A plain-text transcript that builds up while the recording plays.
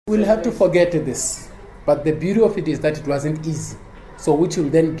We'll have to forget this. But the beauty of it is that it wasn't easy. So which will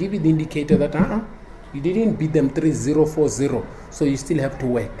then give you the indicator that you didn't beat them 3-0, 4-0. So you still have to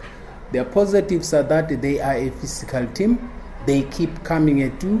work. Their positives are that they are a physical team. They keep coming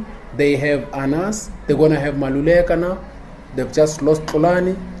at you. They have Anas. They're going to have Maluleka now. They've just lost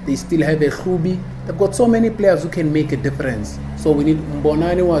Kolani. They still have a Khubi. They've got so many players who can make a difference. So we need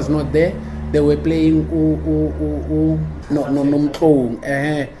Mbonani was not there. They were playing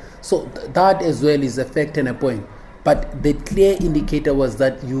So that as well is a fact and a point. But the clear indicator was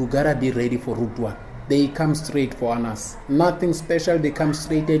that you gotta be ready for Route 1. They come straight for Anas. Nothing special. They come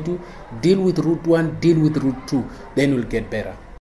straight at you. Deal with Route 1, deal with Route 2. Then we'll get better.